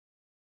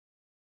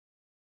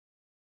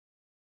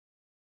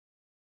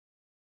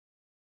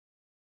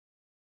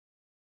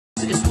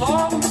as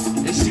long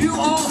as you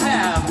all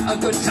have a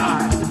good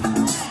time.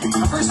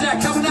 Our first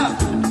act coming up,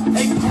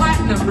 a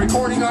platinum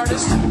recording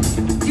artist.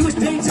 He was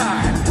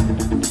daytime,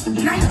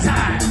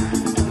 nighttime.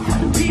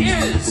 He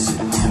is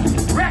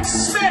Rex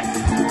Smith.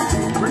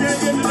 We're gonna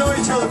get to know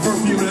each other for a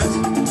few minutes.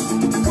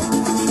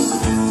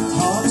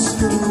 Hearts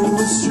go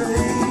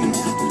astray,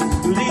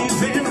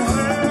 leaving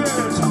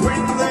words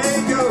when they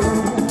go.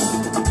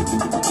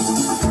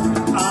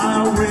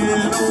 I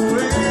went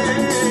away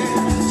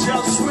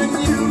just when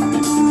you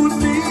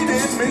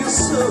needed me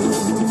so.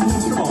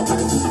 Come on,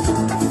 baby.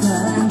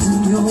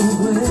 Finding your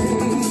way,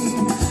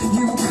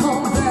 you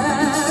come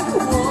back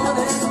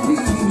wanting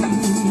me.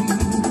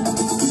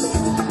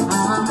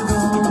 I'm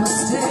gonna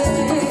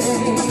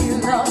stay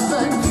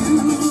loving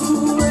you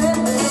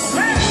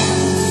endlessly.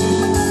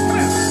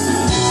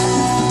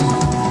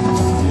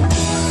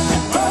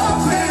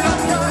 Open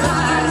up your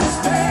eyes,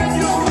 then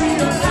you'll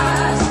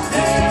realize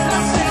there's a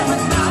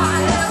seventh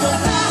eye,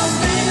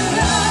 everlasting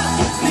love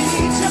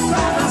leads you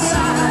by my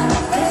side.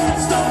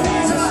 There's no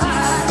need to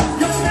hide,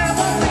 you'll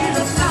never be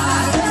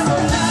denied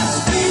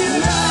everlasting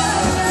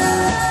love.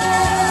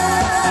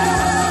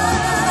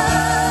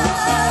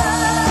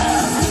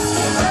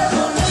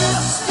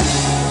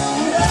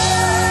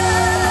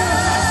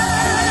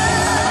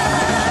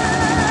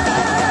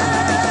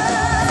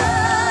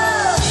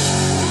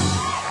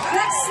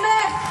 Rex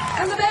Smith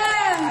and the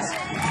band.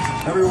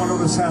 Every one of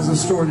us has a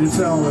story to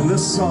tell, and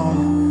this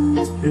song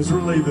is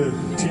really the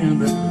tune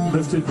that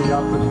lifted me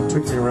up and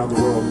took me around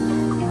the world.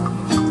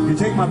 You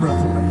take my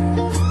breath away.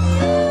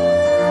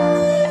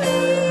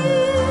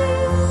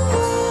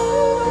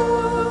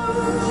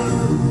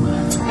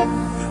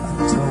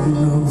 I don't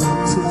know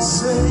what to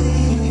say.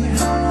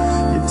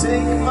 You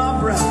take my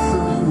breath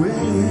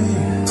away.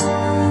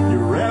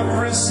 You're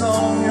every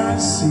song I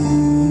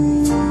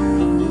sing.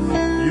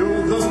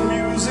 You're the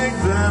music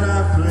that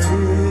I play.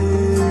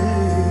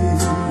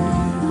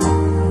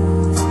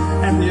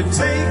 And you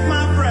take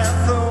my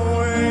breath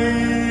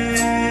away.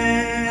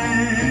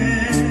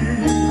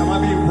 Am I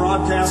being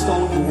broadcast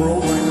all over the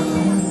world right now?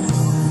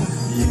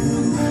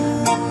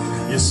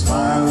 You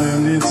smile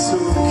and it's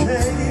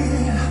okay.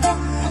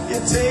 You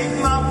take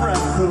my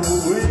breath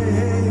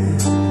away,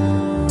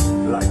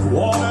 like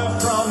water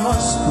from a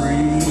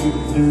spring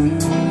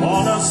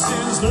on a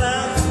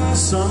sizzling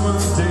summer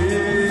day.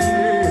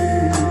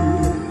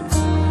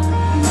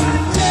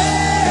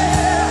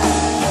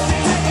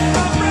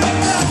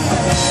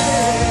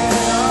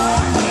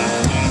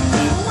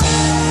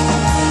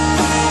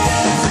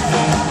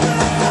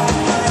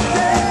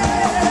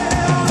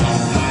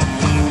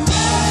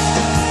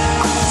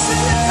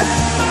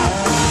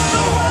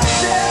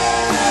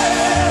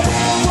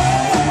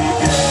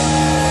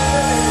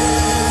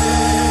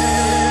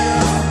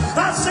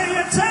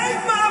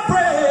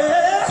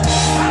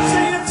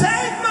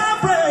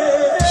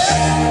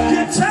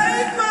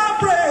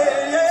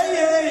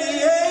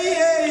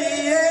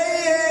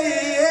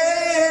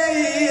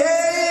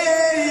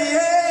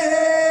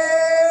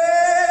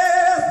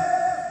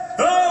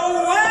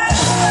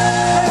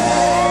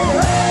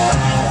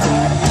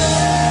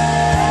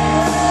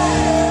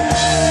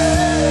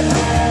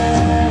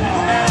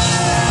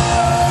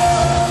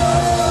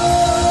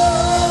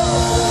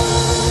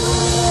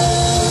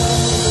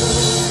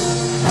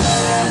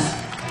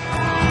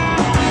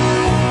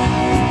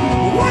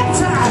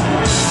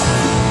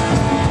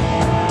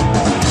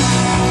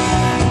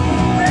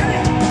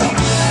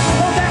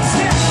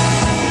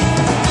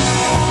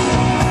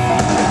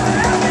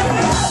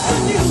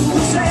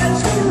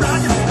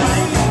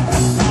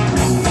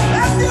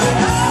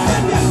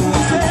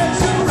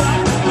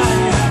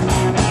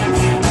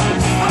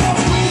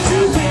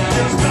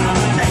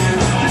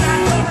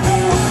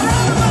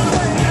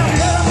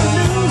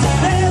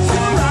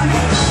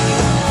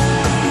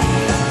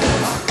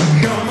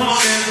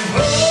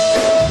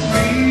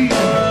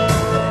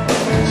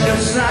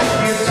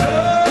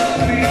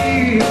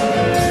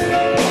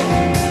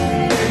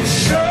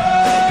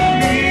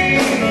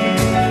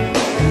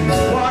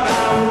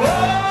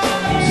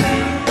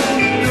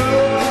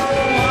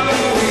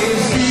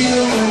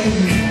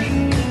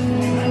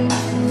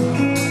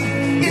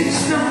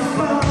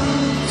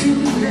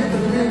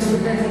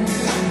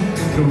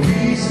 No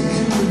reason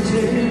to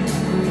pretend,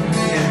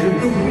 and if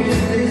the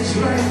wind is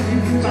right, you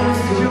can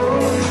find your